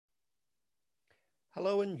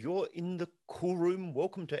Hello, and you're in the cool room.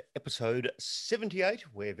 Welcome to episode 78,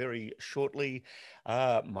 where very shortly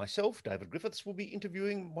myself, David Griffiths, will be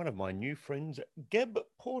interviewing one of my new friends, Gab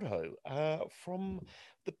Porto, from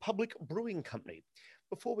the Public Brewing Company.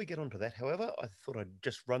 Before we get onto that, however, I thought I'd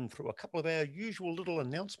just run through a couple of our usual little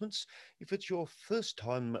announcements. If it's your first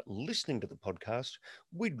time listening to the podcast,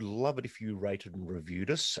 we'd love it if you rated and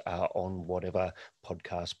reviewed us on whatever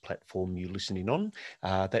podcast platform you're listening on.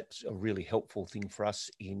 That's a really helpful thing for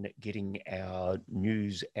us in getting our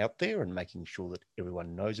news out there and making sure that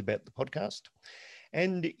everyone knows about the podcast.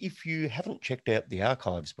 And if you haven't checked out the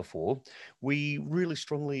archives before, we really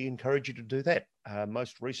strongly encourage you to do that.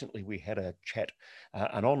 Most recently, we had a chat,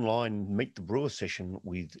 an online Meet the Brewer session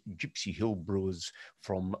with Gypsy Hill Brewers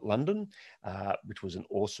from London, which was an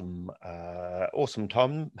awesome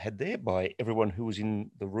time had there by everyone who was in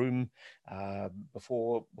the room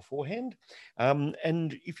beforehand.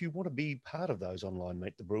 And if you want to be part of those online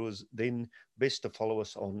Meet the Brewers, then best to follow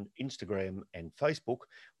us on Instagram and Facebook,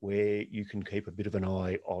 where you can keep a bit of an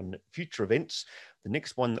eye on future events. The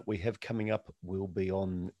next one that we have coming up will be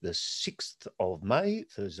on the 6th of May,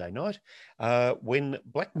 Thursday night, when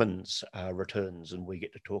Blackman's returns, and we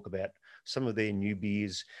get to talk about some of their new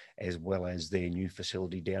beers as well as their new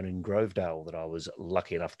facility down in Grovedale that I was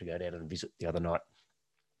lucky enough to go down and visit the other night.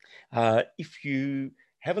 If you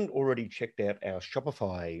haven't already checked out our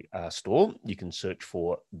Shopify store, you can search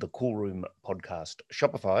for the Cool Room Podcast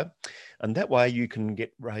Shopify, and that way you can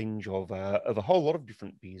get range of a whole lot of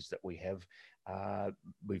different beers that we have.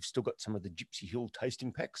 We've still got some of the Gypsy Hill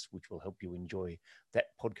tasting packs, which will help you enjoy that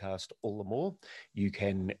podcast all the more. You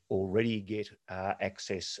can already get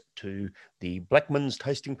access to the Blackman's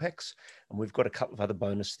tasting packs, and we've got a couple of other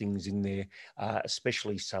bonus things in there,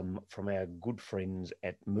 especially some from our good friends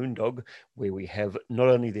at Moondog, where we have not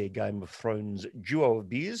only their Game of Thrones duo of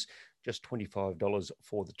beers, just $25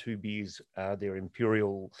 for the two beers, their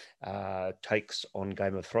Imperial takes on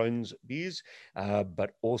Game of Thrones beers,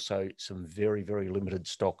 but also some very, very limited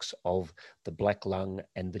stocks of the Black Lung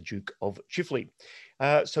and the Duke of Chifley.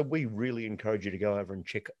 So we really encourage you to go over and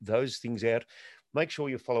check those things out. Make sure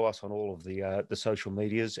you follow us on all of the social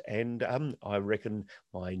medias, and I reckon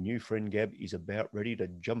my new friend Gab is about ready to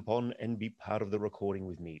jump on and be part of the recording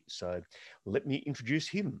with me. So let me introduce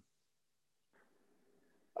him.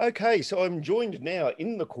 Okay, so I'm joined now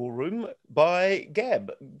in the call room by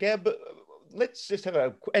Gab. Gab, let's just have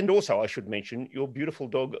a, and also I should mention your beautiful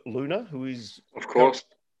dog Luna, who is, Of course,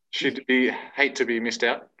 she'd be hate to be missed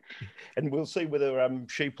out. and we'll see whether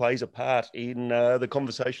she plays a part in the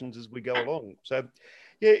conversations as we go along. So,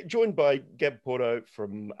 yeah, joined by Gab Porto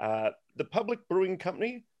from the Public Brewing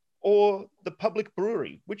Company or the Public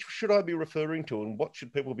Brewery. Which should I be referring to, and what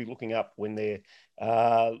should people be looking up when they're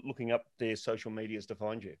looking up their social medias to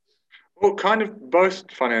find you? Well, kind of both,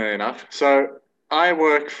 funnily enough. So I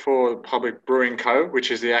work for Public Brewing Co.,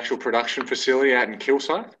 which is the actual production facility out in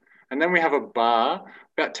Kilsyth. And then we have a bar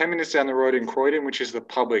about 10 minutes down the road in Croydon, which is the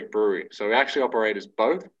Public Brewery. So we actually operate as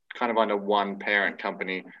both, kind of under one parent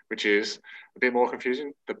company, which is a bit more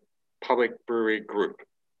confusing, the Public Brewery Group.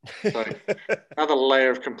 So another layer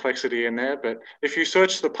of complexity in there. But if you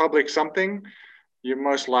search the public something, you're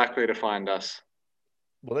most likely to find us.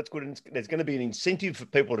 Well, that's good. And there's going to be an incentive for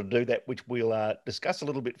people to do that, which we'll discuss a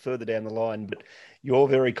little bit further down the line. But you're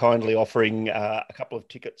very kindly offering a couple of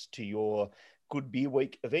tickets to your Good Beer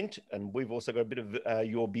Week event. And we've also got a bit of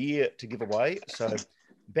your beer to give away. So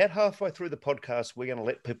about halfway through the podcast, we're going to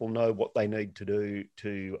let people know what they need to do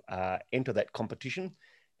to enter that competition.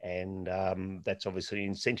 And that's obviously an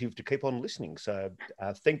incentive to keep on listening. So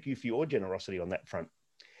thank you for your generosity on that front.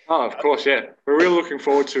 Oh, of course, yeah. We're really looking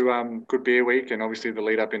forward to Good Beer Week and obviously the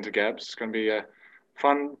lead up into Gabs. It's going to be a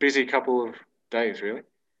fun, busy couple of days, really.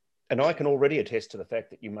 And I can already attest to the fact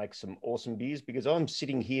that you make some awesome beers, because I'm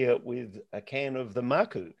sitting here with a can of the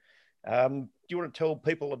Marku. Do you want to tell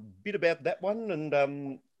people a bit about that one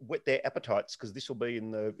and whet their appetites? Because this will be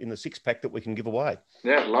in the 6-pack that we can give away.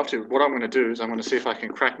 Yeah, I'd love to. What I'm going to do is I'm going to see if I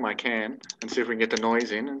can crack my can and see if we can get the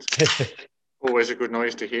noise in. It's always a good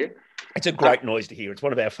noise to hear. It's a great noise to hear. It's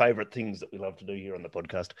one of our favourite things that we love to do here on the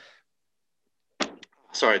podcast.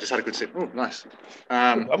 Sorry, I just had a good sip. Oh, nice.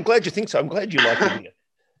 I'm glad you think so. I'm glad you like it here.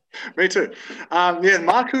 Me too. Yeah,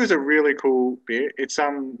 Marku is a really cool beer. It's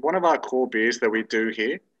one of our core beers that we do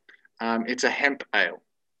here. It's a hemp ale,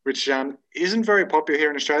 which isn't very popular here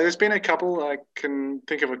in Australia. There's been a couple. I can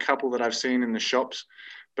think of a couple that I've seen in the shops,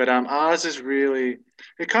 but ours is really.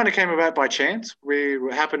 It kind of came about by chance. We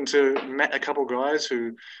happened to met a couple guys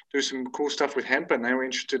who do some cool stuff with hemp, and they were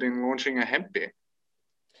interested in launching a hemp beer.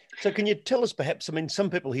 So can you tell us perhaps, I mean,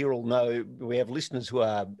 some people here will know, we have listeners who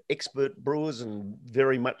are expert brewers and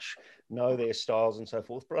very much know their styles and so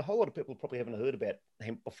forth, but a whole lot of people probably haven't heard about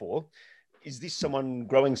hemp before. Is this someone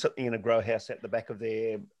growing something in a grow house at the back of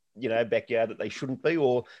their, backyard that they shouldn't be?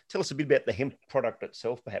 Or tell us a bit about the hemp product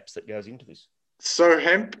itself, perhaps, that goes into this. So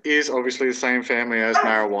hemp is obviously the same family as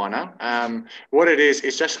marijuana. What it is,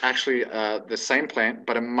 it's just actually the same plant,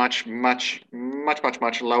 but a much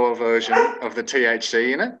lower version of the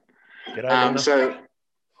THC in it. G'day, Luna. So,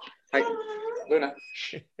 hey, Luna,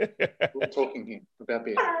 shh, we're talking here about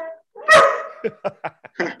beer.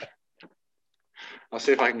 I'll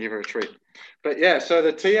see if I can give her a treat. But yeah, so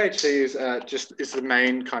the THC is the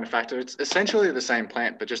main kind of factor. It's essentially the same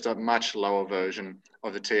plant, but just a much lower version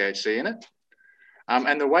of the THC in it.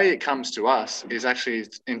 And the way it comes to us is actually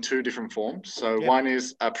in two different forms. So one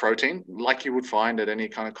is a protein, like you would find at any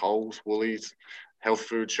kind of Coles, Woolies, health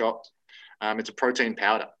food shop. It's a protein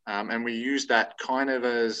powder. And we use that kind of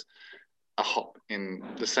as a hop in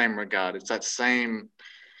the same regard. It's that same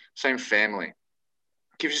family.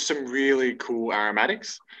 Gives you some really cool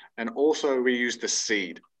aromatics. And also we use the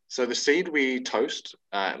seed. So the seed we toast,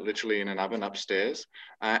 literally in an oven upstairs,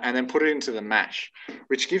 and then put it into the mash,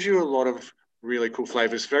 which gives you a lot of really cool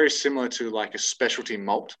flavors, very similar to like a specialty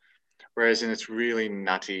malt, whereas it's really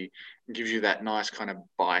nutty, and gives you that nice kind of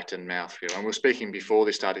bite and mouthfeel. And we were speaking before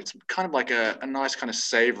this started, it's kind of like a nice kind of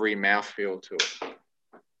savory mouthfeel to it.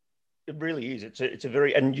 It really is. It's a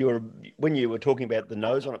very, and when you were talking about the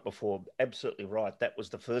nose on it before, absolutely right. That was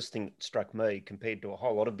the first thing that struck me compared to a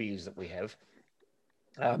whole lot of beers that we have.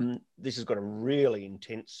 This has got a really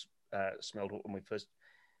intense smell to it when we first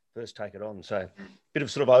take it on. So a bit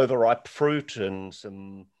of sort of overripe fruit and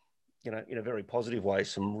some, in a very positive way,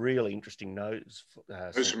 some really interesting nose.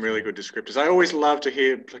 Those are some really good descriptors. I always love to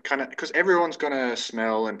hear kind of, because everyone's going to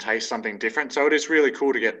smell and taste something different. So it is really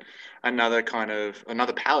cool to get another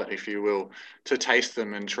palate, if you will, to taste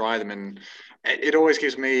them and try them. And it always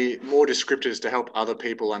gives me more descriptors to help other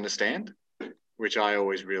people understand, which I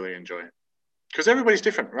always really enjoy. Because everybody's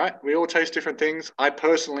different, right? We all taste different things. I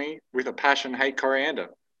personally, with a passion, hate coriander.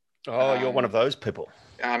 Oh, you're one of those people.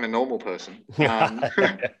 I'm a normal person.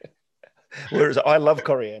 Whereas I love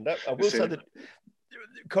coriander. I will say that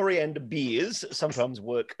coriander beers sometimes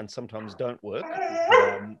work and sometimes don't work.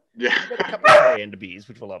 Yeah. Had a couple of coriander beers,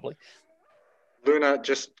 which were lovely. Luna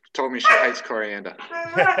just told me she hates coriander.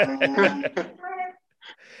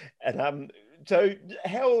 And so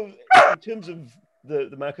how, in terms of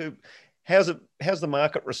the market, how's the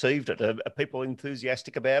market received it? Are people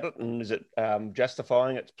enthusiastic about it, and is it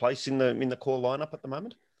justifying its place in the core lineup at the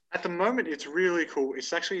moment? At the moment, it's really cool.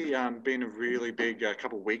 It's actually been a really big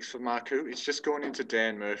couple of weeks for Marku. It's just gone into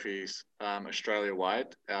Dan Murphy's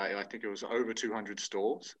Australia-wide. I think it was over 200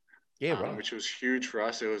 stores, right. which was huge for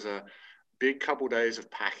us. It was a big couple of days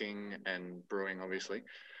of packing and brewing, obviously.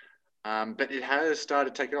 But it has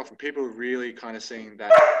started taking off, and people are really kind of seeing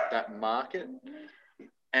that market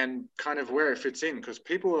and kind of where it fits in, because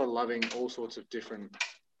people are loving all sorts of different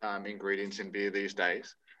ingredients in beer these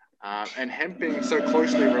days. And hemp being so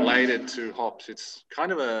closely related to hops, it's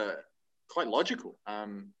kind of quite logical.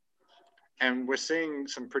 And we're seeing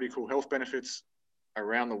some pretty cool health benefits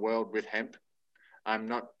around the world with hemp. I'm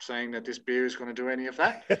not saying that this beer is going to do any of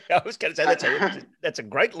that. I was going to say that's a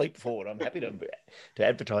great leap forward. I'm happy to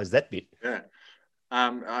advertise that bit. Yeah.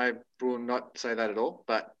 I will not say that at all,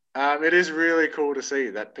 but it is really cool to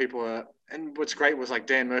see that people are. And what's great was like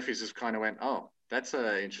Dan Murphy's just kind of went, oh, that's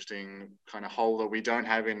an interesting kind of hole that we don't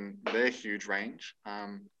have in their huge range.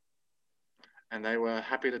 And they were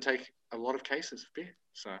happy to take a lot of cases of beer.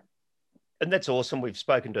 So. And that's awesome. We've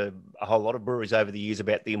spoken to a whole lot of breweries over the years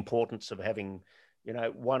about the importance of having,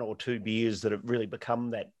 one or two beers that have really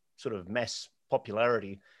become that sort of mass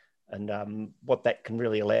popularity, and what that can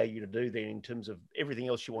really allow you to do then in terms of everything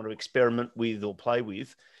else you want to experiment with or play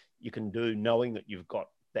with, you can do knowing that you've got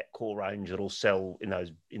that core range that'll sell in those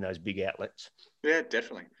big outlets. Yeah,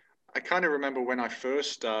 definitely. I kind of remember when I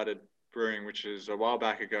first started brewing, which is a while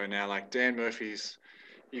back ago now, like Dan Murphy's,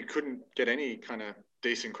 you couldn't get any kind of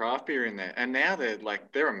decent craft beer in there. And now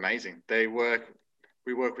they're amazing.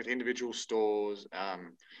 We work with individual stores.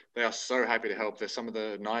 They are so happy to help. They're some of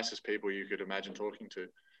the nicest people you could imagine talking to.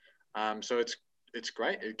 So it's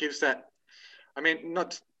great. It gives it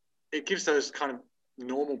gives those kind of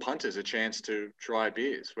normal punters a chance to try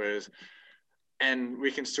beers, and we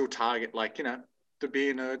can still target the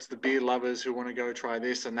beer nerds, the beer lovers who want to go try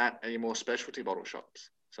this and that at your more specialty bottle shops.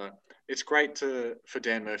 So it's great for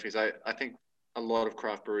Dan Murphy's. I think a lot of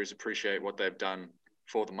craft breweries appreciate what they've done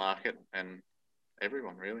for the market and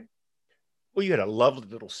everyone, really. Well, you had a lovely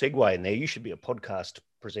little segue in there. You should be a podcast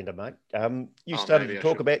presenter, mate. You Oh, started to maybe I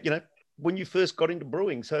talk should. about, when you first got into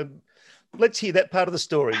brewing. So let's hear that part of the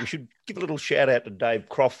story. We should give a little shout out to Dave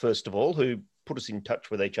Croft, first of all, who put us in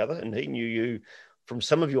touch with each other, and he knew you from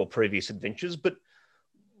some of your previous adventures. But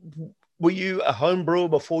were you a home brewer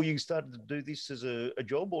before you started to do this as a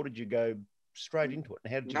job, or did you go straight into it?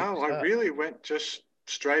 And how did you get the No, I start? really went just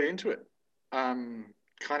straight into it.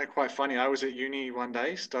 Kind of quite funny. I was at uni one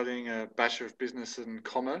day studying a Bachelor of Business and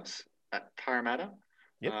Commerce at Parramatta,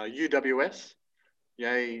 Yep. UWS.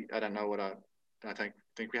 Yay! I don't know what I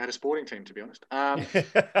think we had a sporting team, to be honest.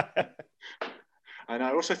 And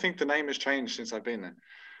I also think the name has changed since I've been there.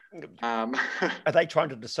 Are they trying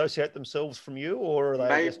to dissociate themselves from you, or are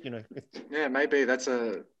they just, Yeah, maybe that's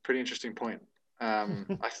a pretty interesting point.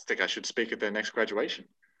 I think I should speak at their next graduation.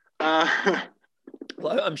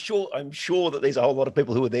 Well, I'm sure that there's a whole lot of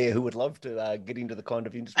people who are there who would love to get into the kind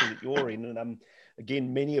of industry that you're in. And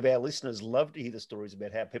again, many of our listeners love to hear the stories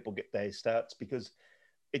about how people get their starts, because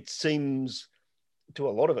it seems to a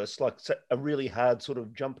lot of us like a really hard sort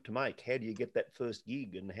of jump to make. How do you get that first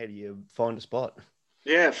gig, and how do you find a spot?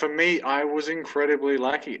 Yeah, for me, I was incredibly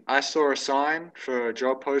lucky. I saw a sign for a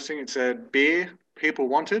job posting. It said beer people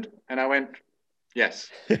wanted, and I went, yes.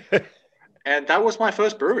 And that was my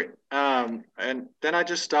first brewery. And then I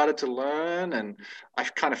just started to learn, and I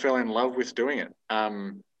kind of fell in love with doing it.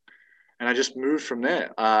 And I just moved from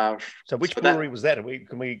there. So which So brewery that, was that?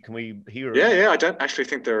 Can we hear? yeah, I don't actually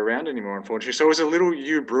think they're around anymore, unfortunately. So it was a little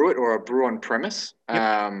you brew it or a brew on premise.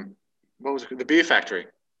 Yep. What was it? The Beer Factory.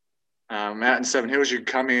 Out in Seven Hills, you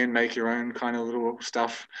come in, make your own kind of little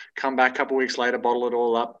stuff, come back a couple of weeks later, bottle it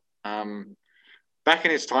all up. Back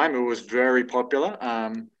in its time, it was very popular.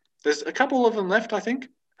 There's a couple of them left, I think.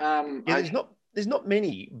 Yeah, there's not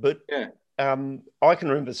many, but Yeah, I can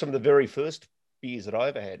remember some of the very first beers that I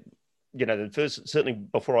ever had. The first, certainly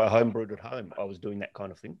before I homebrewed at home, I was doing that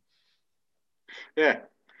kind of thing. yeah,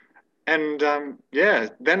 and yeah.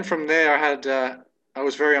 Then from there, I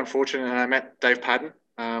was very unfortunate, and I met Dave Padden,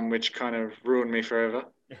 which kind of ruined me forever.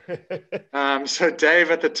 So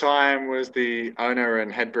Dave at the time was the owner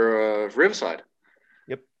and head brewer of Riverside.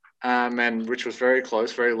 Yep. And which was very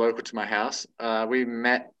close, very local to my house. We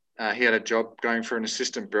met. He had a job going for an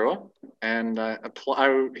assistant brewer, and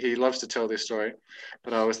he loves to tell this story,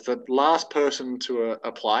 but I was the last person to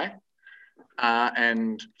apply,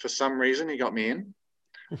 and for some reason he got me in.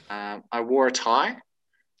 I wore a tie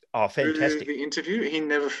Oh, through fantastic. the interview. He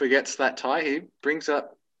never forgets that tie. He brings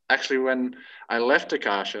up actually when I left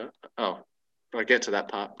Akasha. Oh, I'll get to that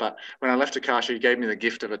part. But when I left Akasha, he gave me the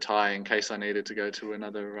gift of a tie in case I needed to go to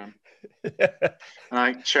another. And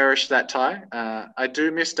I cherish that tie. I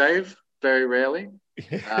do miss Dave very rarely.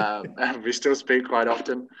 We still speak quite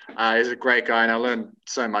often. He's a great guy, and I learned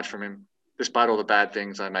so much from him, despite all the bad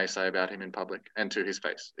things I may say about him in public and to his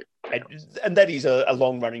face. And that is a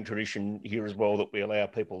long-running tradition here as well, that we allow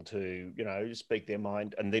people to, speak their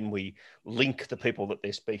mind, and then we link the people that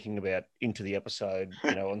they're speaking about into the episode,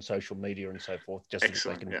 on social media and so forth, just so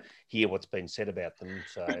that they can hear what's been said about them.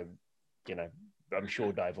 So, I'm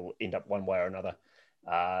sure Dave will end up one way or another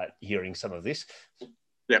hearing some of this.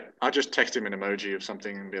 Yeah, I'll just text him an emoji of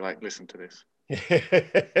something and be like, listen to this.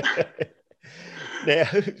 Now,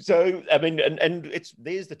 so I mean, and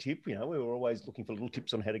there's the tip. We were always looking for little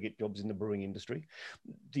tips on how to get jobs in the brewing industry.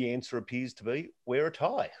 The answer appears to be wear a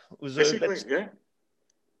tie. It was basically, yeah.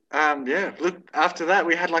 Yeah. Look, after that,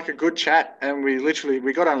 we had like a good chat, and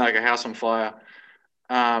we got on like a house on fire.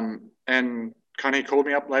 And kind of called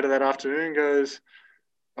me up later that afternoon and goes,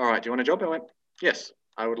 "All right, do you want a job?" I went, "Yes,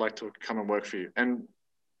 I would like to come and work for you." And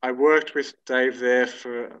I worked with Dave there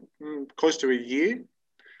for close to a year.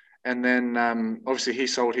 And then obviously he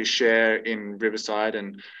sold his share in Riverside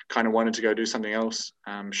and kind of wanted to go do something else.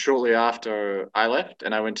 Shortly after I left,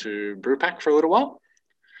 and I went to Brewpack for a little while,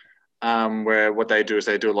 where what they do is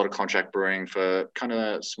they do a lot of contract brewing for kind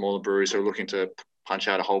of smaller breweries who are looking to punch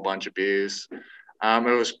out a whole bunch of beers. It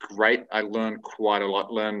was great. I learned quite a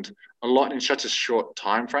lot. Learned a lot in such a short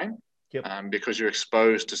time frame. Yep. Because you're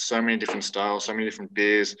exposed to so many different styles, so many different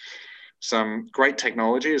beers, some great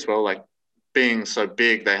technology as well. Like being so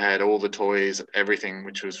big, they had all the toys, everything,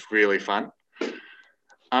 which was really fun.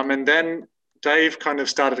 And then Dave kind of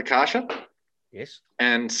started Akasha. Yes.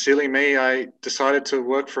 And silly me, I decided to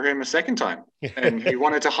work for him a second time. And he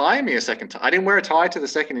wanted to hire me a second time. I didn't wear a tie to the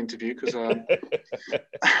second interview because then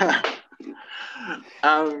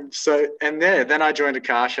I joined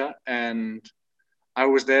Akasha, and I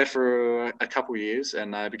was there for a couple of years,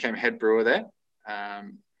 and I became head brewer there.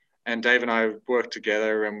 And Dave and I worked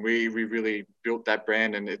together, and we really built that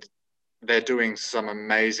brand. And they're doing some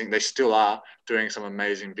amazing. They still are doing some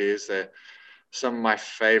amazing beers. some of my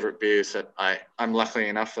favourite beers that I'm lucky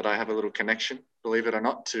enough that I have a little connection, believe it or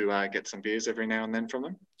not, to get some beers every now and then from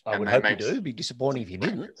them. I would hope you do. It'd be disappointing if you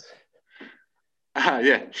didn't.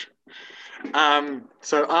 Yeah.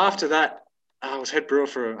 So after that, I was head brewer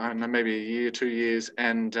for I don't know, maybe a year, 2 years,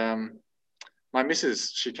 and my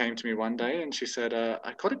missus, she came to me one day and she said,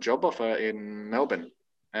 I got a job offer in Melbourne.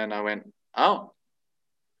 And I went, oh,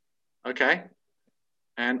 okay.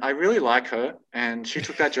 And I really like her, and she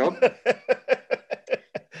took that job.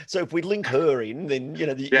 So if we link her in, then, you're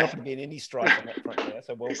not going to be in any strife on that front now.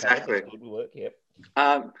 So well Exactly. covered. That's good work, yep.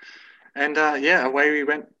 Away we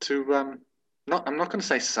went to, I'm not going to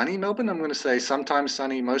say sunny Melbourne. I'm going to say sometimes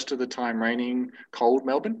sunny, most of the time raining, cold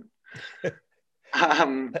Melbourne.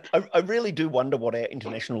 I really do wonder what our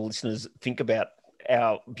international listeners think about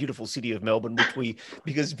our beautiful city of Melbourne,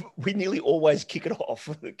 because we nearly always kick off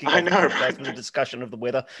the podcast with a discussion of the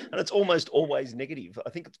weather, and it's almost always negative.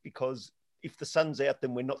 I think it's because if the sun's out,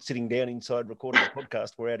 then we're not sitting down inside recording a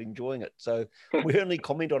podcast. We're out enjoying it. So we only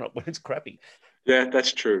comment on it when it's crappy. Yeah,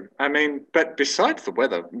 that's true. I mean, but besides the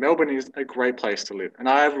weather, Melbourne is a great place to live. And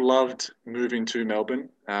I've loved moving to Melbourne.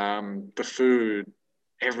 The food,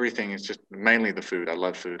 everything is just mainly the food. I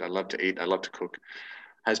love food. I love to eat. I love to cook.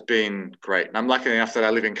 Has been great. And I'm lucky enough that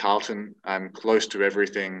I live in Carlton. I'm close to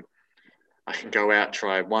everything. I can go out,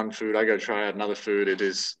 try one food. I go try out another food. It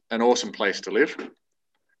is an awesome place to live.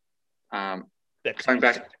 Going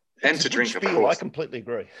back and to drink, of course. I completely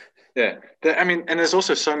agree. Yeah. And there's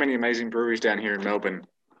also so many amazing breweries down here in Melbourne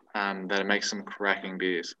that make some cracking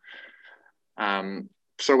beers.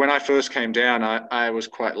 So when I first came down, I was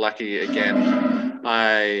quite lucky again.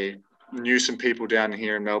 I knew some people down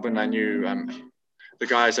here in Melbourne. I knew the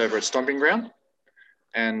guys over at Stomping Ground,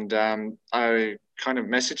 and I kind of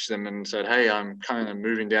messaged them and said, hey, I'm kind of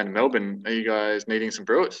moving down to Melbourne. Are you guys needing some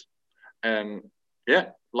brewers? And yeah,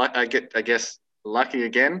 I guess lucky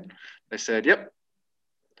again. They said, yep.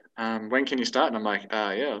 When can you start? And I'm like,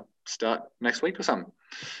 start next week or something.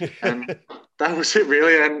 And that was it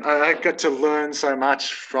really. And I got to learn so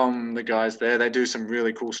much from the guys there. They do some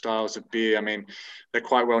really cool styles of beer. I mean, they're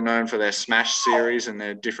quite well known for their Smash series and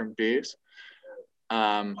their different beers.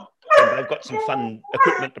 And they've got some fun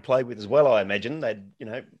equipment to play with as well, I imagine. They'd,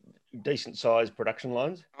 decent sized production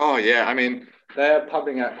lines. Oh, yeah. I mean, they're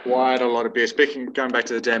pumping out quite a lot of beer. Going back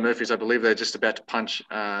to the Dan Murphys, I believe they're just about to punch,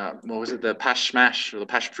 the Pash Smash or the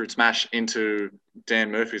Passion Fruit Smash into Dan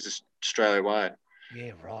Murphys Australia-wide.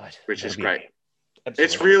 Yeah, right. Which is great. Absolutely.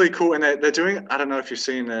 It's really cool. And they're doing, I don't know if you've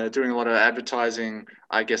seen, they're doing a lot of advertising.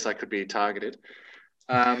 I guess I could be targeted.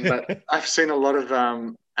 But I've seen a lot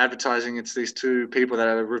of advertising. It's these two people that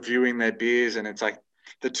are reviewing their beers, and it's like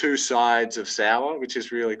the two sides of sour, which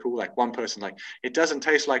is really cool. Like one person, like, it doesn't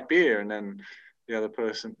taste like beer. And then the other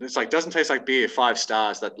person, it's like, doesn't taste like beer, 5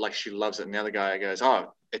 stars, that like she loves it. And the other guy goes,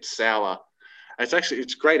 oh, it's sour.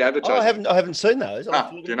 It's great advertising. I haven't seen those.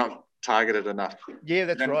 You're not targeted enough. Yeah,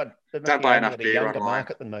 that's right. Don't buy enough beer younger online.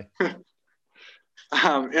 Market than me.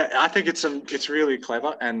 I think it's really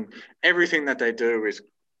clever, and everything that they do is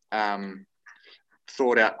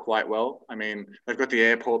thought out quite well. I mean, they've got the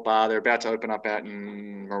airport bar. They're about to open up out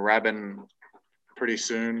in Moorabbin pretty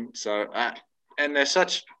soon. So, and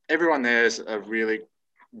everyone there is a really,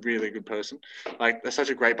 really good person. Like, they're such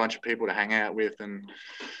a great bunch of people to hang out with, and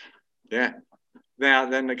yeah. Now,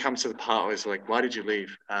 then it comes to the part where it's like, why did you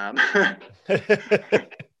leave? I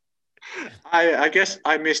guess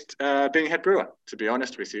I missed being head brewer, to be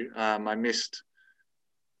honest with you. I missed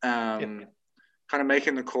kind of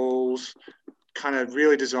making the calls, kind of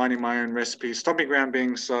really designing my own recipes. Stomping Ground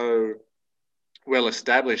being so well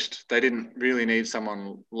established, they didn't really need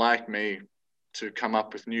someone like me to come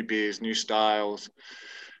up with new beers, new styles.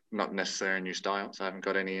 Not necessarily new styles. I haven't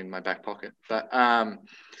got any in my back pocket. But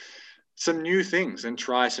some new things and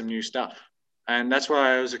try some new stuff. And that's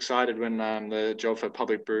why I was excited when the job for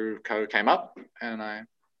Public Brew Co. came up, and I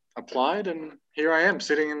applied, and here I am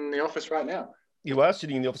sitting in the office right now. You are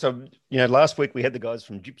sitting in the office. So, last week we had the guys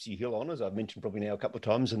from Gypsy Hill on, as I've mentioned probably now a couple of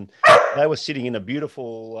times, and they were sitting in a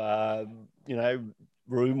beautiful,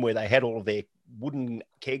 room where they had all of their wooden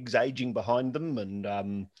kegs aging behind them, and,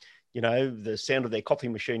 the sound of their coffee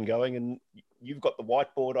machine going, and you've got the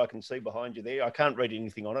whiteboard I can see behind you there. I can't read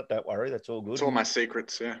anything on it. Don't worry. That's all good. It's all my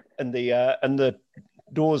secrets, yeah. And the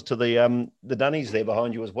doors to the dunnies there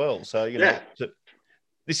behind you as well. So, so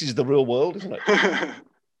this is the real world, isn't it?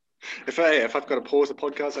 If I've got to pause the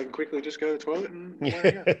podcast, I can quickly just go to the toilet and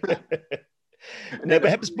Now,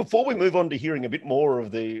 perhaps before we move on to hearing a bit more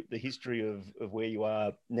of the history of where you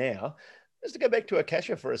are now, just to go back to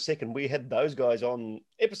Akasha for a second, we had those guys on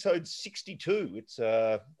episode 62. It's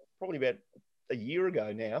probably about a year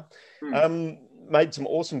ago now. made some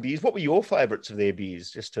awesome beers. What were your favourites of their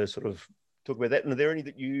beers? Just to sort of talk about that. And are there any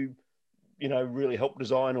that you really helped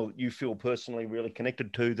design or that you feel personally really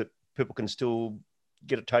connected to that people can still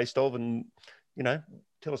get a taste of? And,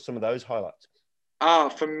 tell us some of those highlights.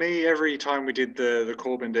 For me, every time we did the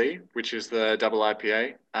Corbin D, which is the double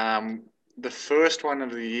IPA, the first one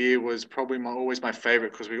of the year was probably always my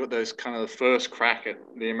favorite because we got those kind of the first crack at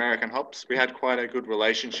the American hops. We had quite a good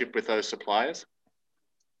relationship with those suppliers,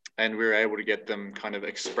 and we were able to get them kind of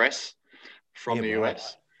express from the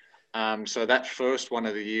US. So that first one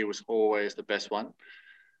of the year was always the best one.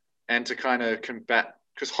 And to kind of combat,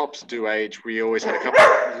 because hops do age, we always had a couple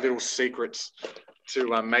of little secrets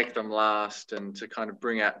to make them last and to kind of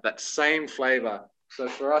bring out that same flavor. So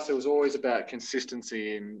for us, it was always about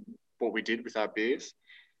consistency in what we did with our beers,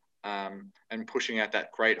 and pushing out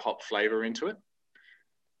that great hop flavor into it.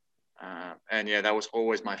 And yeah, that was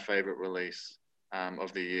always my favorite release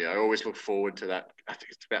of the year. I always look forward to that. I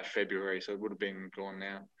think it's about February, so it would have been gone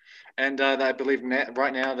now. And I believe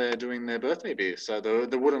right now they're doing their birthday beer. So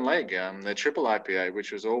the Wooden Leg, their triple IPA,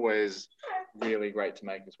 which was always really great to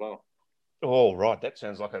make as well. Oh, right. That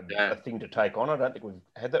sounds like a thing to take on. I don't think we've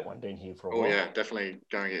had that one down here for a while. Oh, yeah. Definitely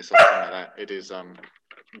go and get yourself some of that. It is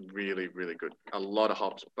really, really good. A lot of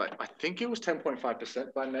hops, but I think it was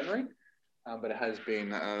 10.5% by memory, but it has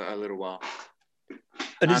been a little while.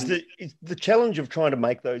 And is the challenge of trying to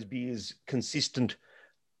make those beers consistent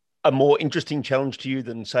a more interesting challenge to you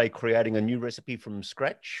than, say, creating a new recipe from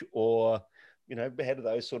scratch? Or, how do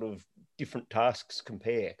those sort of different tasks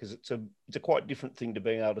compare? Because it's a quite different thing to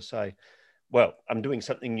being able to say, well, I'm doing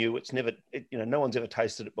something new. It's never, no one's ever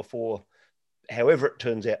tasted it before. However it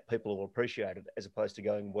turns out, people will appreciate it, as opposed to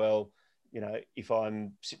going, well, if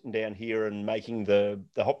I'm sitting down here and making the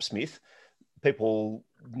Hopsmith, people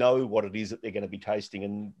know what it is that they're going to be tasting,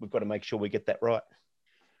 and we've got to make sure we get that right.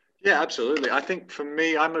 Yeah, absolutely. I think for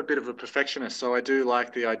me, I'm a bit of a perfectionist, so I do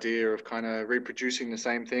like the idea of kind of reproducing the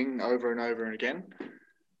same thing over and over and again.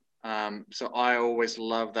 So I always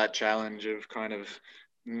love that challenge of kind of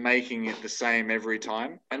making it the same every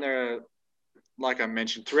time. And there are, like I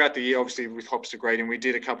mentioned, throughout the year, obviously with Hops Degrading, we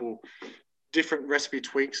did a couple different recipe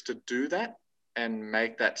tweaks to do that and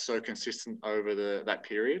make that so consistent over that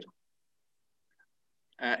period.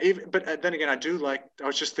 But then again, I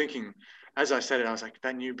was just thinking, as I said it, I was like,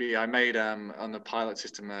 that new beer I made on the pilot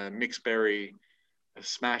system, mixed berry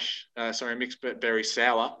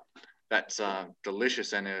sour. That's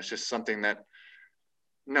delicious, and it was just something that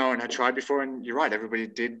no one had tried before. And you're right, everybody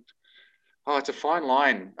did. Oh, it's a fine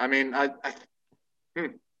line. I mean,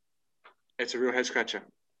 it's a real head scratcher.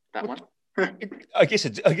 That one. I guess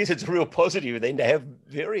it's a real positive then to have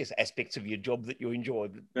various aspects of your job that you enjoy.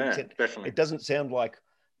 Yeah, definitely. It doesn't sound like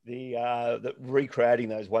that recreating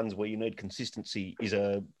those ones where you need consistency is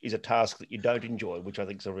a task that you don't enjoy, which I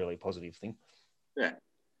think is a really positive thing. Yeah.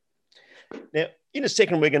 Now, in a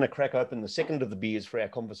second, we're going to crack open the second of the beers for our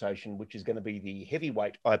conversation, which is going to be the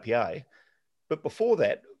heavyweight IPA. But before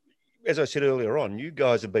that, as I said earlier on, you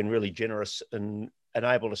guys have been really generous and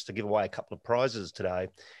enabled us to give away a couple of prizes today.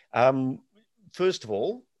 First of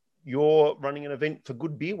all, you're running an event for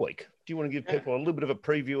Good Beer Week. Do you want to give people a little bit of a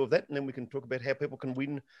preview of that, and then we can talk about how people can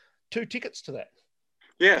win 2 tickets to that?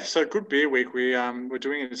 Yeah, so Good Beer Week, we're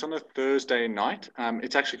doing it. It's on a Thursday night.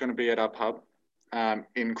 It's actually going to be at our pub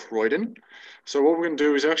in Croydon. So what we're going to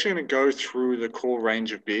do is we're actually going to go through the core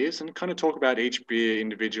range of beers and kind of talk about each beer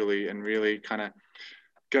individually and really kind of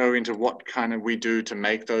go into what kind of we do to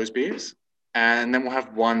make those beers. And then we'll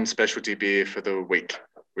have one specialty beer for the week,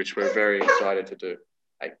 which we're very excited to do.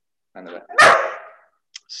 Hey, none of that.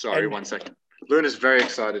 Sorry, 1 second. Luna's very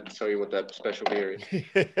excited to tell you what that special beer is.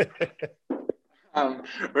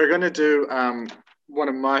 We're going to do one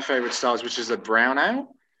of my favorite styles, which is a brown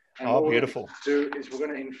ale. And what beautiful. We're going to do is we're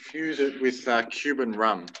going to infuse it with Cuban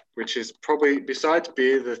rum, which is probably, besides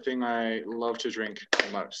beer, the thing I love to drink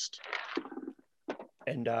the most.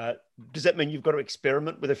 And does that mean you've got to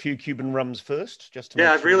experiment with a few Cuban rums first?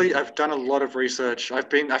 I've done a lot of research. I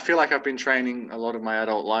feel like I've been training a lot of my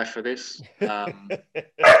adult life for this.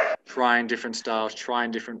 Trying different styles,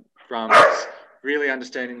 trying different rums, really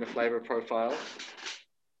understanding the flavor profile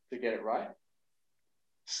to get it right.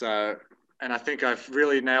 So, and I think I've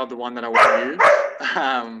really nailed the one that I want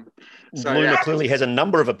to use. Luna clearly has a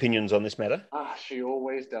number of opinions on this matter. She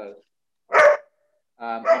always does.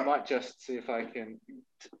 I might just see if I can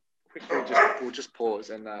quickly we'll just pause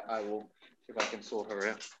and I will see if I can sort her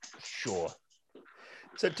out. Sure.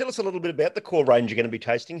 So tell us a little bit about the core range you're going to be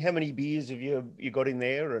tasting. How many beers have you got in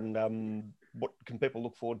there, and what can people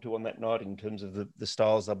look forward to on that night in terms of the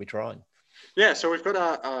styles they'll be trying? Yeah, so we've got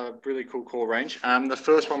a really cool core range. The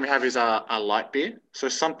first one we have is our light beer. So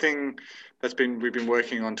something we've been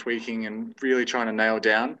working on tweaking and really trying to nail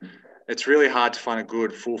down. It's really hard to find a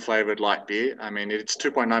good full flavored light beer. I mean, it's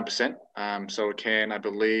 2.9%. So a can, I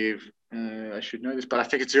believe, I should know this, but I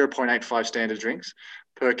think it's 0.85 standard drinks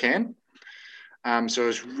per can. So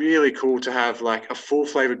it's really cool to have like a full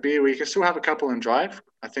flavored beer where you can still have a couple and drive.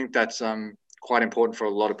 I think that's quite important for a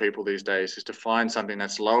lot of people these days, is to find something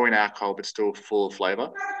that's low in alcohol but still full of flavor.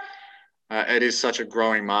 It is such a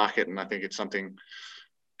growing market, and I think it's something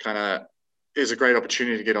kind of is a great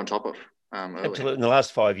opportunity to get on top of early. Absolutely. In the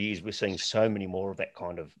last 5 years, we're seeing so many more of that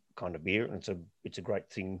kind of beer, and it's a great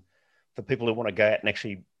thing for people who want to go out and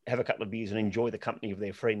actually have a couple of beers and enjoy the company of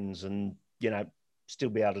their friends, and still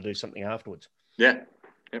be able to do something afterwards. Yeah.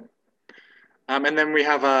 Yep. And then we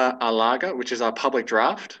have a lager, which is our public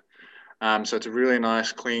draft. So it's a really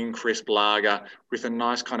nice, clean, crisp lager with a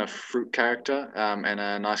nice kind of fruit character and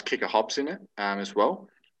a nice kick of hops in it as well.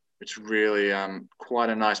 It's really quite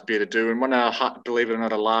a nice beer to do. And believe it or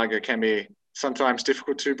not, a lager can be sometimes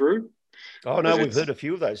difficult to brew. Oh no, we've It's, heard a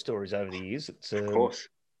few of those stories over the years. of course,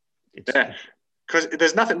 It's yeah, because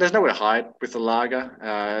there's nowhere to hide with the lager.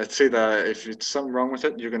 It's either if it's something wrong with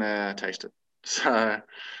it, you're gonna taste it. So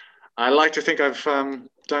I like to think I've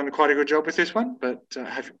done quite a good job with this one. But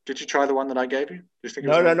did you try the one that I gave you? Do you think it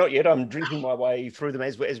was no, all right? not yet. I'm drinking my way through them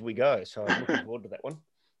as we go, so I'm looking forward to that one.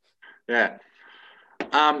 Yeah.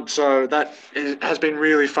 So has been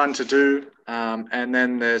really fun to do. And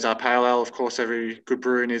then there's our pale ale. Of course, every good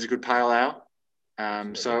brewery needs a good pale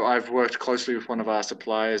ale. So I've worked closely with one of our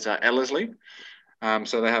suppliers, Ellerslie.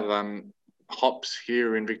 So they have hops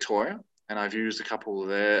here in Victoria, and I've used a couple of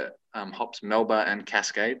their hops, Melba and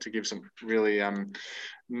Cascade, to give some really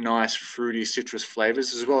nice fruity citrus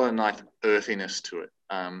flavors as well as a nice earthiness to it.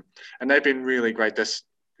 And they've been really great. They're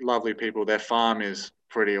lovely people. Their farm is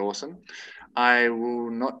pretty awesome. I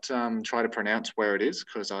will not try to pronounce where it is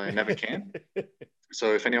because I never can.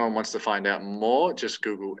 So if anyone wants to find out more, just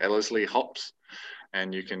Google Ellerslie hops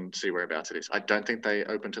and you can see whereabouts it is. I don't think they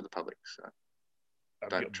open to the public, so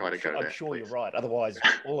don't try to go there. I'm sure please. you're right. Otherwise,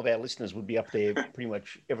 all of our listeners would be up there pretty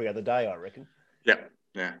much every other day, I reckon. Yeah,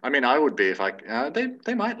 yeah. I mean, I would be if I.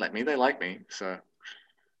 They might let me. They like me, so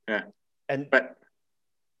yeah. And but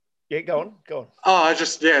yeah, go on. Oh, I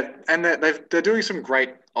just and they're doing some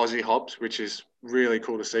great Aussie hops, which is really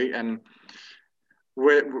cool to see, and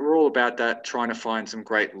we're all about that, trying to find some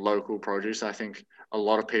great local produce. I think a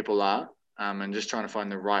lot of people are, and just trying to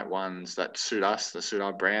find the right ones that suit us, that suit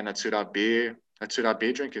our brand, that suit our beer, that suit our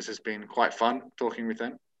beer drinkers. Has been quite fun talking with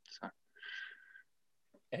them. So.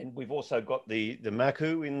 And we've also got the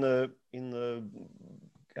Maku in the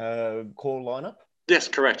core lineup. Yes,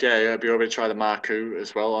 correct. Yeah, I'll be able to try the Marku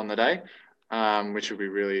as well on the day, which will be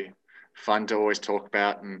really fun to always talk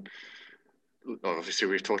about. And obviously,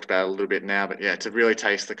 we've talked about it a little bit now, but yeah, to really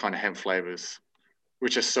taste the kind of hemp flavors,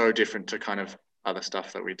 which are so different to kind of other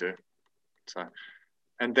stuff that we do. So,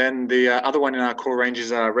 and then the other one in our core range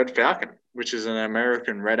is Red Falcon, which is an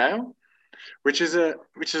American red ale, which is a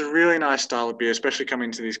really nice style of beer, especially coming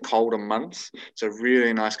into these colder months. It's a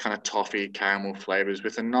really nice kind of toffee caramel flavors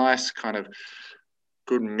with a nice kind of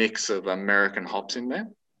good mix of American hops in there.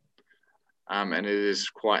 And it is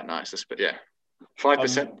quite nice. But yeah,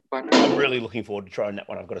 5%. I'm really looking forward to trying that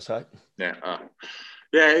one, I've got to say. Yeah.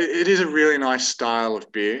 Yeah, it is a really nice style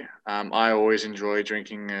of beer. I always enjoy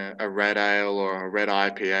drinking a red ale or a red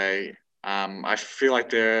IPA. I feel like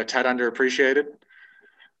they're a tad underappreciated.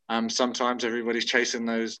 Sometimes everybody's chasing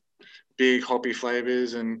those big hoppy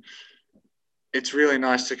flavors, and it's really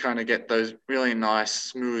nice to kind of get those really nice,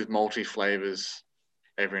 smooth, malty flavors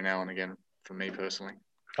every now and again, for me personally.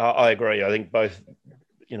 I agree. I think both,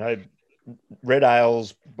 red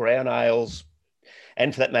ales, brown ales,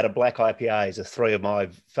 and for that matter, black IPAs are three of my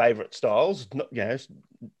favourite styles.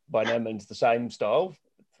 By no means the same style,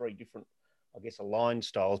 three different, I guess, aligned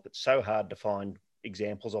styles, but so hard to find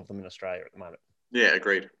examples of them in Australia at the moment. Yeah,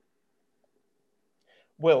 agreed.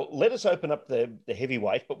 Well, let us open up the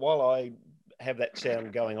heavyweight, but while I have that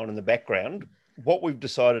sound going on in the background, what we've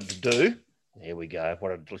decided to do, there we go,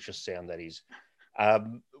 what a delicious sound that is.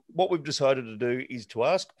 What we've decided to do is to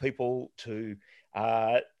ask people to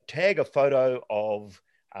tag a photo of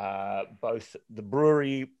both the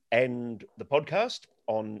brewery and the podcast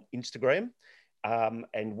on Instagram.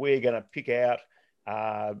 And we're going to pick out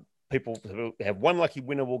people who have one lucky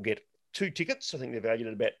winner will get 2 tickets. I think they're valued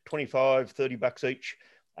at about $25-$30 each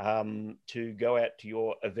to go out to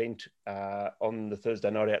your event on the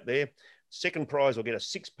Thursday night out there. Second prize will get a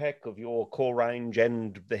 6-pack of your core range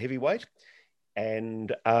and the heavyweight.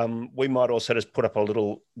 And we might also just put up a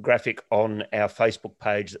little graphic on our Facebook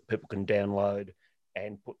page that people can download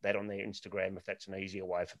and put that on their Instagram if that's an easier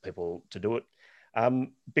way for people to do it.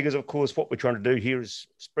 Because, of course, what we're trying to do here is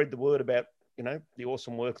spread the word about, the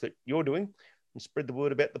awesome work that you're doing and spread the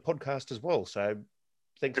word about the podcast as well. So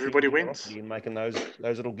thanks Everybody for your wins. generosity in making those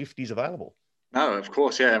little gifties available. No, of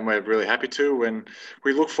course, yeah, and we're really happy to. And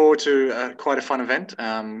we look forward to quite a fun event.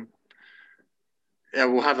 Yeah,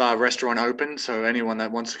 we'll have our restaurant open, so anyone that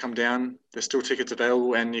wants to come down, there's still tickets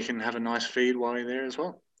available, and you can have a nice feed while you're there as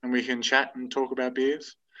well. And we can chat and talk about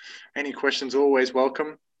beers. Any questions, always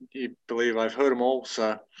welcome. You believe I've heard them all,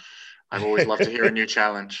 so I've always loved to hear a new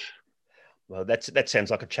challenge. Well, that sounds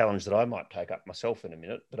like a challenge that I might take up myself in a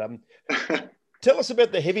minute. But tell us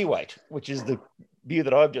about the heavyweight, which is the beer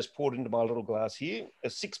that I've just poured into my little glass here, a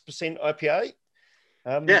 6% IPA.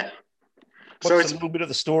 Yeah. What's a little bit of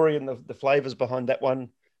the story and the flavours behind that one?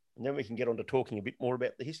 And then we can get on to talking a bit more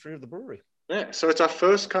about the history of the brewery. Yeah, so it's our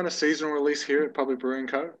first kind of seasonal release here at Public Brewing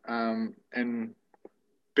Co. And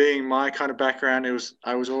being my kind of background,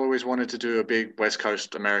 I was always wanted to do a big West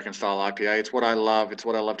Coast American style IPA. It's what I love. It's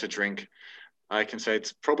what I love to drink. I can say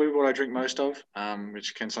it's probably what I drink most of,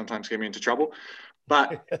 which can sometimes get me into trouble.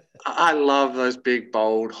 But I love those big,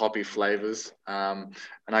 bold, hoppy flavors. And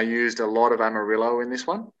I used a lot of Amarillo in this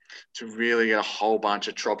one to really get a whole bunch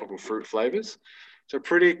of tropical fruit flavors. So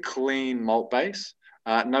pretty clean malt base.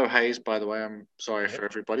 No haze, by the way. I'm sorry for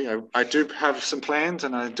everybody. I do have some plans,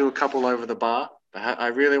 and I do a couple over the bar. I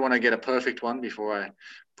really want to get a perfect one before I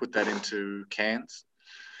put that into cans.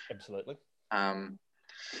 Absolutely.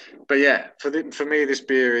 But yeah, for me, this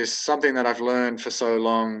beer is something that I've learned for so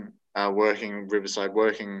long, working Riverside,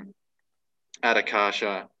 working at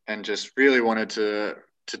Akasha, and just really wanted to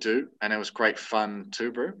do. And it was great fun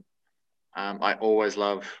to brew. I always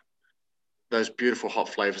love those beautiful hop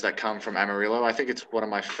flavors that come from Amarillo. I think it's one of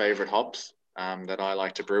my favorite hops that I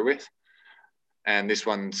like to brew with. And this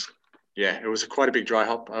one's, it was quite a big dry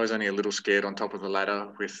hop. I was only a little scared on top of the ladder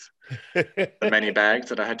with the many bags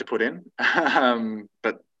that I had to put in.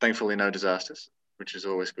 But thankfully, no disasters, which is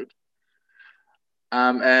always good.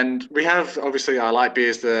 And we have, obviously, our light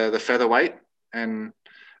beers, the featherweight. And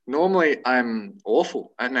normally I'm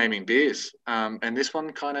awful at naming beers. And this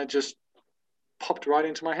one kind of just popped right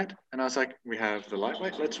into my head. And I was like, we have the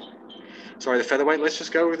lightweight, the featherweight, let's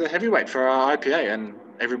just go with the heavyweight for our IPA. And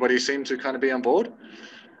everybody seemed to kind of be on board.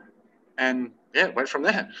 And went from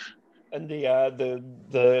there. And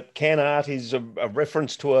the can art is a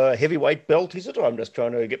reference to a heavyweight belt, is it? Or I'm just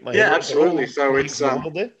trying to get my head. Yeah, absolutely. So it's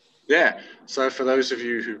there. Yeah. So for those of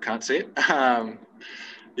you who can't see it,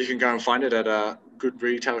 you can go and find it at good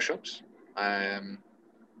retail shops. Come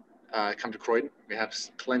to Croydon. We have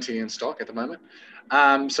plenty in stock at the moment.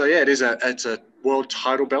 It's a world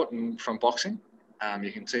title belt from boxing.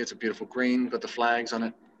 You can see it's a beautiful green, got the flags on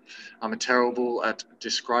it. I'm terrible at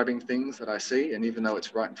describing things that I see, and even though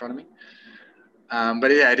it's right in front of me.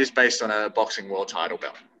 It is based on a boxing world title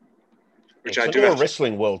belt. Which I do or a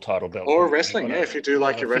wrestling world title belt. Or wrestling, if you do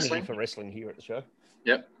like your wrestling. For wrestling here at the show.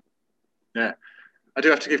 Yep. Yeah. I do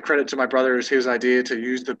have to give credit to my brother. It was his idea to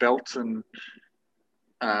use the belts, and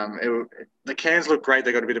the cans look great.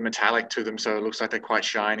 They got a bit of metallic to them, so it looks like they're quite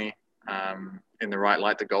shiny in the right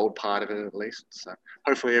light, the gold part of it at least. So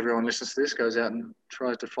hopefully everyone listens to this, goes out and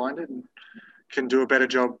tries to find it and can do a better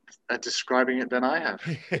job at describing it than I have.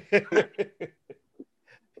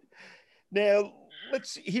 Now,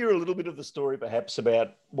 let's hear a little bit of the story perhaps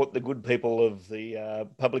about what the good people of the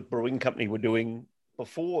Public Brewing Company were doing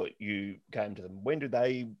before you came to them. When did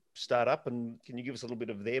they start up, and can you give us a little bit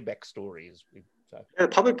of their backstory? The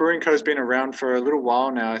Public Brewing Co. has been around for a little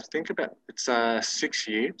while now. I think it's 6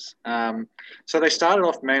 years. So they started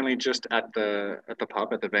off mainly just at the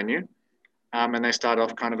pub, at the venue. And they started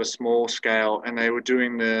off kind of a small scale, and they were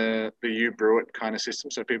doing the you brew it kind of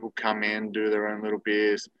system. So people come in, do their own little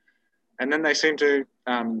beers. And then they seemed to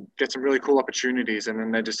get some really cool opportunities, and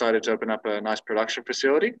then they decided to open up a nice production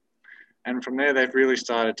facility. And from there, they've really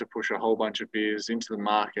started to push a whole bunch of beers into the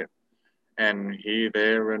market, and here,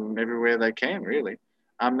 there, and everywhere they can, really.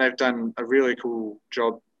 They've done a really cool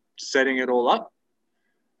job setting it all up.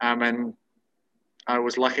 And I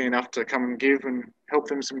was lucky enough to come and give and help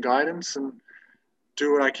them some guidance and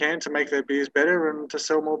do what I can to make their beers better and to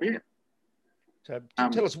sell more beer. So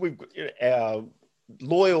tell us, our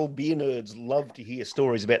loyal beer nerds love to hear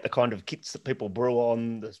stories about the kind of kits that people brew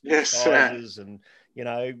on, the sizes, and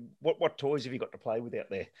what toys have you got to play with out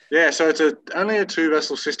there? Yeah, so it's only a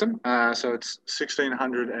 2-vessel system. So it's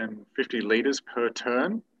 1,650 litres per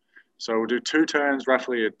turn. So we'll do 2 turns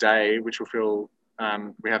roughly a day, which will fill,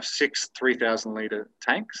 we have 6 3,000 litre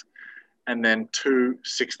tanks. and then 2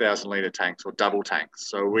 6,000 litre tanks or double tanks.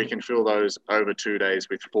 So we can fill those over 2 days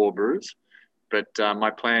with 4 brews. But my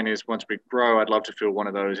plan is once we grow, I'd love to fill one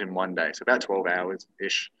of those in 1 day. So about 12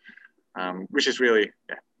 hours-ish, which is really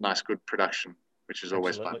nice, good production, which is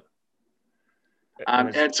always fun.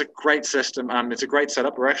 And it's a great system. It's a great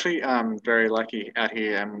setup. We're actually very lucky out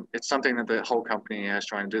here. It's something that the whole company is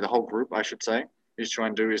trying to do, the whole group, I should say, is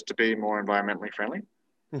trying to do, is to be more environmentally friendly.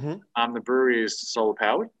 The brewery is solar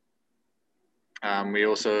powered. We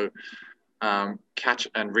also catch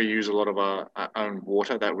and reuse a lot of our own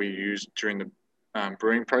water that we use during the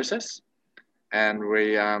brewing process. And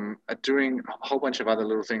we are doing a whole bunch of other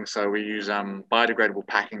little things. So we use biodegradable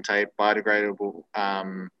packing tape, biodegradable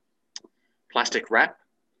plastic wrap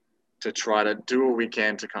to try to do what we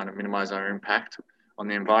can to kind of minimize our impact on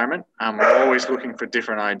the environment. We're always looking for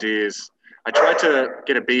different ideas. I tried to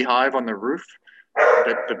get a beehive on the roof,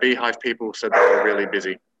 but the beehive people said they were really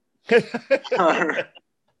busy.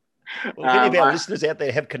 Well, if any of our listeners out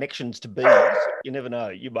there have connections to bees, you never know.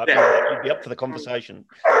 You might you'd be up for the conversation.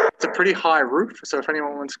 It's a pretty high roof, so if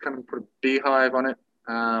anyone wants to kind of put a beehive on it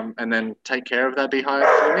and then take care of that beehive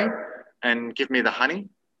for me and give me the honey.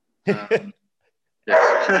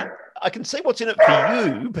 Yes. I can see what's in it for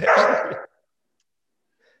you.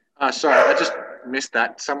 Sorry, I just missed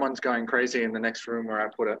that. Someone's going crazy in the next room where I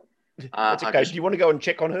put it. That's okay. Do you want to go and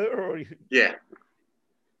check on her? Or... Yeah.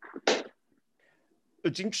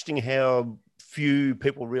 It's interesting how few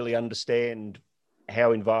people really understand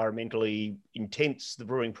how environmentally intense the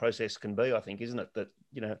brewing process can be, I think, isn't it? That,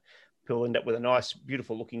 people end up with a nice,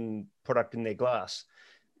 beautiful looking product in their glass,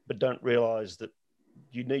 but don't realise that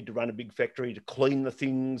you need to run a big factory to clean the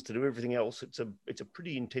things, to do everything else. It's a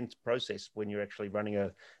pretty intense process when you're actually running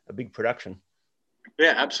a big production.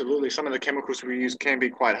 Yeah, absolutely. Some of the chemicals we use can be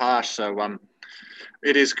quite harsh. So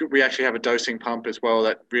it is good. We actually have a dosing pump as well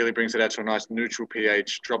that really brings it out to a nice neutral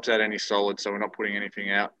pH, drops out any solids, so we're not putting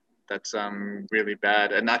anything out that's really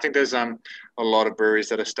bad. And I think there's a lot of breweries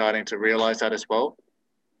that are starting to realise that as well.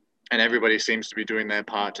 And everybody seems to be doing their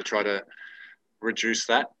part to try to reduce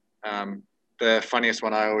that. The funniest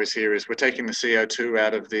one I always hear is we're taking the CO2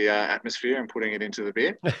 out of the atmosphere and putting it into the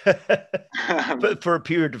beer. But for a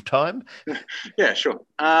period of time? Yeah, sure.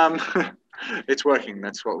 It's working.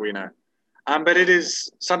 That's what we know. But it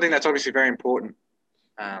is something that's obviously very important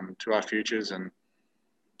to our futures and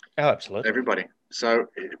absolutely everybody. So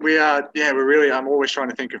I'm always trying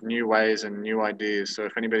to think of new ways and new ideas. So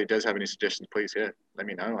if anybody does have any suggestions, please, let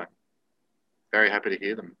me know. I'm very happy to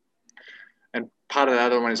hear them. And part of the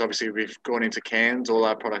other one is obviously we've gone into cans. All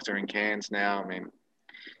our products are in cans now. I mean,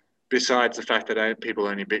 besides the fact that people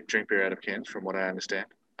only drink beer out of cans, from what I understand.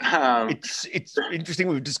 It's interesting.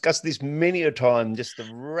 We've discussed this many a time, just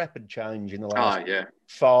the rapid change in the last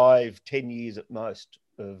 5-10 years at most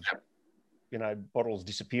of, bottles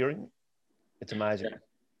disappearing. It's amazing.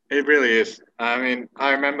 Yeah, it really is. I mean,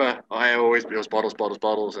 I remember it was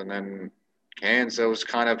bottles, and then cans. It was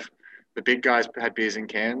kind of the big guys had beers in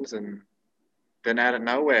cans, and then out of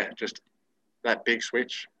nowhere, just that big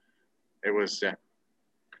switch. It was,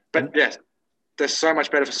 But yes, they're so much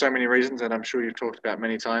better for so many reasons, and I'm sure you've talked about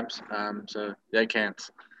many times. So yay cans.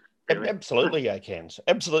 Really. Absolutely yay cans.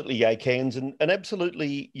 Absolutely yay cans, and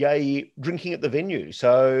absolutely yay drinking at the venue.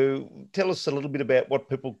 So tell us a little bit about what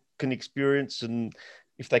people can experience and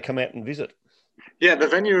if they come out and visit. Yeah, the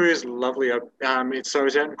venue is lovely. It's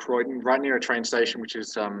out in Croydon, right near a train station, which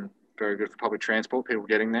is very good for public transport, people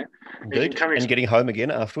getting there. Indeed, and getting home again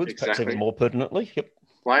afterwards, exactly. Perhaps even more pertinently. Yep.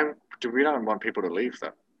 Why do we don't want people to leave,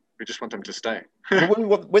 though? We just want them to stay.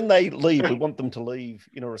 Well, when they leave, we want them to leave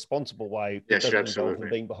in a responsible way. Yes, doesn't absolutely. involve them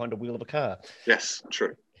being behind a wheel of a car. Yes,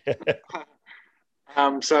 true.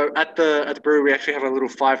 So at the brewery, we actually have a little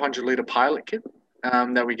 500-litre pilot kit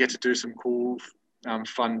that we get to do some cool,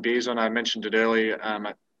 fun beers on. I mentioned it earlier.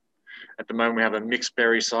 At the moment, we have a mixed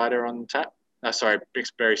berry cider on tap.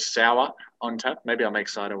 Mixed berry sour on tap. Maybe I'll make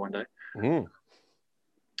cider one day. Mm.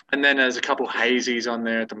 And then there's a couple hazies on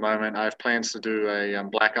there at the moment. I have plans to do a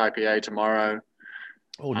black IPA tomorrow.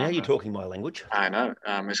 Oh, now you're talking my language. I know.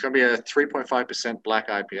 It's going to be a 3.5% black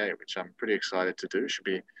IPA, which I'm pretty excited to do. Should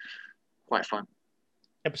be quite fun.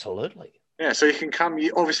 Absolutely. Yeah, so you can come.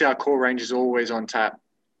 Obviously, our core range is always on tap.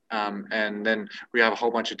 And then we have a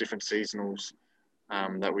whole bunch of different seasonals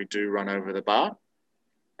that we do run over the bar.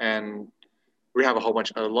 And we have a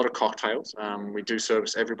lot of cocktails. We do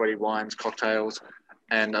service everybody wines, cocktails,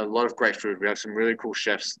 and a lot of great food. We have some really cool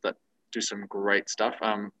chefs that do some great stuff.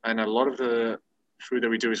 And a lot of the food that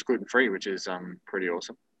we do is gluten-free, which is pretty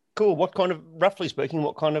awesome. Cool. Roughly speaking,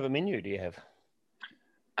 what kind of a menu do you have?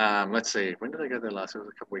 Let's see. When did I go there last? It was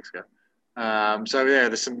a couple weeks ago.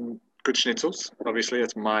 There's some good schnitzels. Obviously,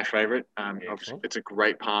 that's my favourite. Excellent. It's a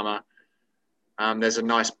great Parma. There's a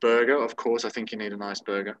nice burger. Of course, I think you need a nice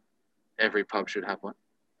burger. Every pub should have one.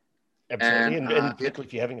 Absolutely. And And yeah, particularly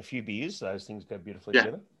if you're having a few beers, those things go beautifully yeah,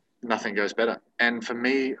 together. nothing goes better. And for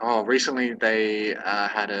me, recently they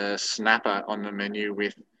had a snapper on the menu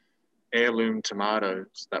with heirloom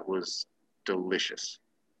tomatoes that was delicious.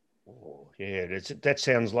 Oh, yeah, that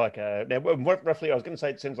sounds like now, what roughly, I was going to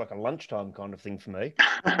say it sounds like a lunchtime kind of thing for me.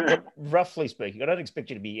 What, roughly speaking, I don't expect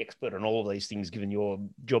you to be expert on all of these things, given your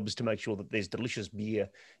job is to make sure that there's delicious beer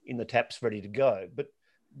in the taps ready to go. But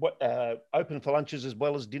what, open for lunches as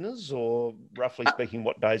well as dinners, or roughly speaking,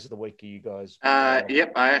 what days of the week are you guys available?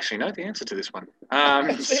 Yep, I actually know the answer to this one.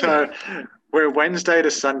 Outstanding. So we're Wednesday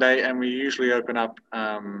to Sunday, and we usually open up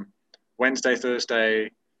Wednesday,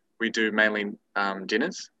 Thursday. We do mainly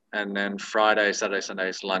dinners, and then Friday, Saturday, Sunday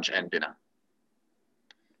is lunch and dinner.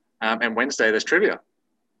 And Wednesday there's trivia.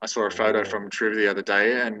 I saw a photo Oh, from trivia the other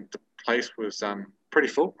day, and the place was pretty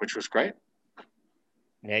full, which was great.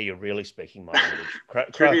 now you're really speaking my language.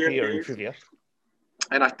 Craft Trivia beer and is, trivia.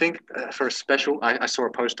 and I think for a special, I saw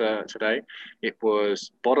a poster today. It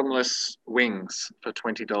was bottomless wings for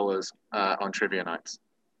 $20 on trivia nights.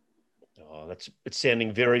 Oh, it's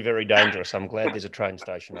sounding very, very dangerous. I'm glad there's a train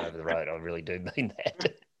station over the road. I really do mean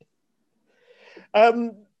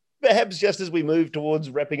that. Perhaps just as we move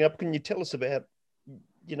towards wrapping up, can you tell us about,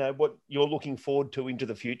 what you're looking forward to into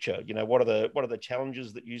the future? What are the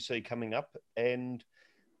challenges that you see coming up, and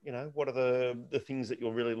what are the things that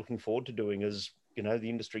you're really looking forward to doing as the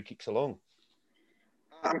industry kicks along?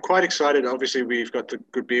 I'm quite excited. Obviously, we've got the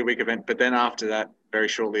Good Beer Week event, but then after that, very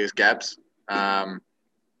shortly, is Gabs,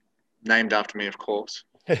 named after me, of course.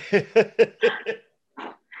 It's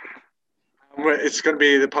going to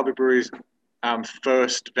be the public brewery's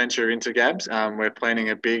first venture into Gabs. We're planning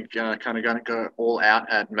a big kind of going to go all out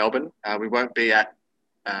at Melbourne. We won't be at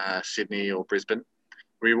Sydney or Brisbane.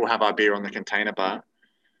 We will have our beer on the container bar.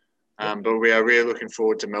 But we are really looking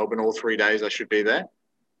forward to Melbourne. All 3 days I should be there.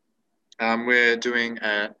 We're doing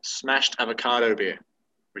a smashed avocado beer,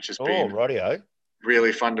 which has Oh, been rightio.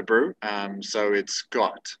 really fun to brew. So it's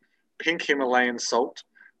got pink Himalayan salt,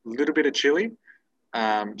 a little bit of chili,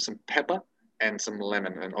 some pepper, and some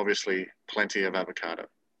lemon, and obviously plenty of avocado.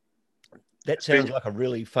 That It's sounds been like a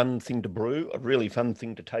really fun thing to brew, a really fun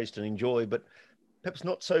thing to taste and enjoy, but perhaps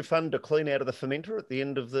not so fun to clean out of the fermenter at the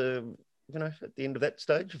end of that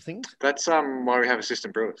stage of things. That's why we have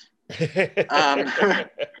assistant brewers.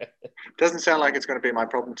 Doesn't sound like it's going to be my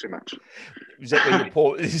problem too much. Is that where you're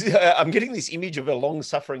poor? I'm getting this image of a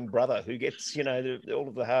long-suffering brother who gets, all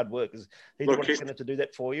of the hard work. Is he the Look, one who's going to have to do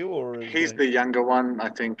that for you, or is he's the younger one, I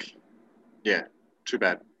think. Yeah, too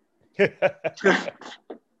bad.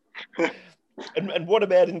 And what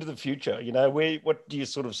about into the future? What do you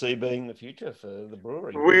sort of see being the future for the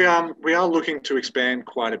brewery? We are looking to expand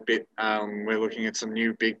quite a bit. We're looking at some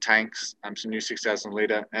new big tanks, some new 6,000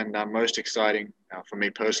 litre, and most exciting for me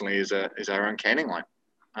personally is our own canning line.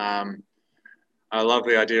 I love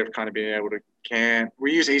the idea of kind of being able to can.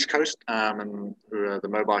 We use East Coast and the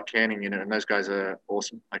mobile canning unit, and those guys are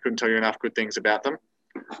awesome. I couldn't tell you enough good things about them.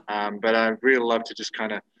 But I'd really love to just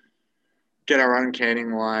kind of get our own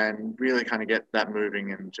canning line, really kind of get that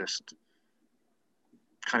moving, and just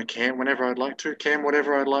kind of can whenever I'd like to, can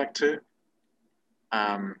whatever I'd like to.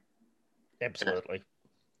 Absolutely.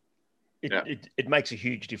 Yeah. It makes a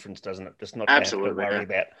huge difference, doesn't it? Just not to have to Absolutely, worry yeah.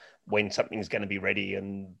 about when something's going to be ready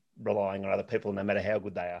and relying on other people, no matter how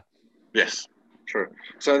good they are. Yes, true.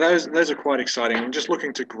 So those are quite exciting. I'm just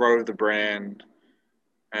looking to grow the brand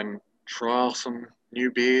and trial some new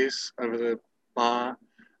beers over the bar,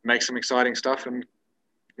 make some exciting stuff, and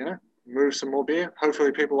move some more beer.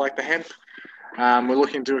 Hopefully, people like the hemp. We're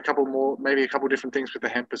looking to do a couple more, maybe a couple different things with the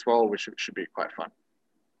hemp as well, which should be quite fun.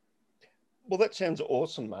 Well, that sounds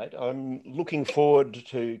awesome, mate. I'm looking forward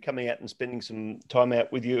to coming out and spending some time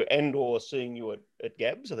out with you and or seeing you at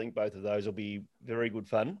Gabs. I think both of those will be very good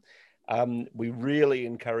fun. We really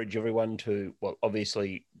encourage everyone to, well,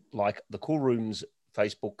 obviously, like the Cool Rooms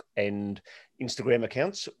Facebook and Instagram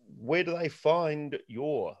accounts. Where do they find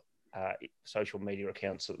your social media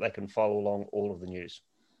accounts so that they can follow along all of the news?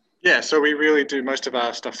 Yeah, so we really do most of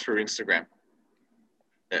our stuff through Instagram.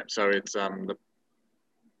 Yeah, so it's the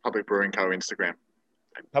Public Brewing Co. Instagram.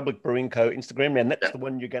 Public Brewing Co. Instagram, and that's Yeah. the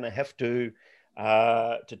one you're going to have to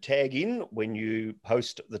tag in when you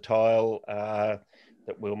post the tile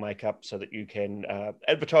that we'll make up, so that you can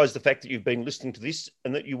advertise the fact that you've been listening to this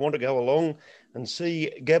and that you want to go along and see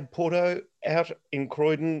Gab Porto out in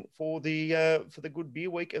Croydon for the Good Beer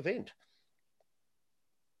Week event.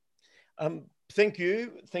 Thank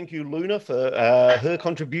you, Luna, for her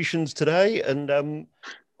contributions today, and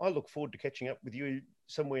I look forward to catching up with you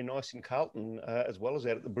somewhere nice in Carlton, as well as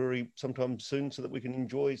out at the brewery sometime soon, so that we can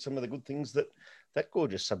enjoy some of the good things that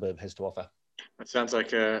gorgeous suburb has to offer. That sounds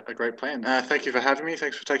like a great plan. Thank you for having me.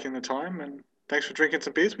 Thanks for taking the time, and thanks for drinking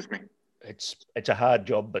some beers with me. It's a hard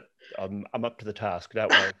job, but I'm up to the task.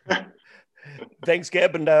 Don't worry. Thanks,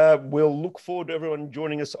 Gab, and we'll look forward to everyone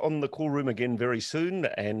joining us on the Cool Room again very soon.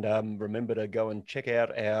 And remember to go and check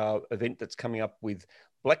out our event that's coming up with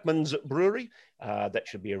Blackman's Brewery. That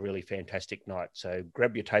should be a really fantastic night. So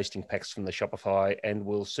grab your tasting packs from the Shopify, and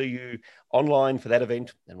we'll see you online for that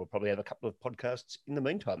event. And we'll probably have a couple of podcasts in the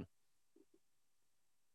meantime.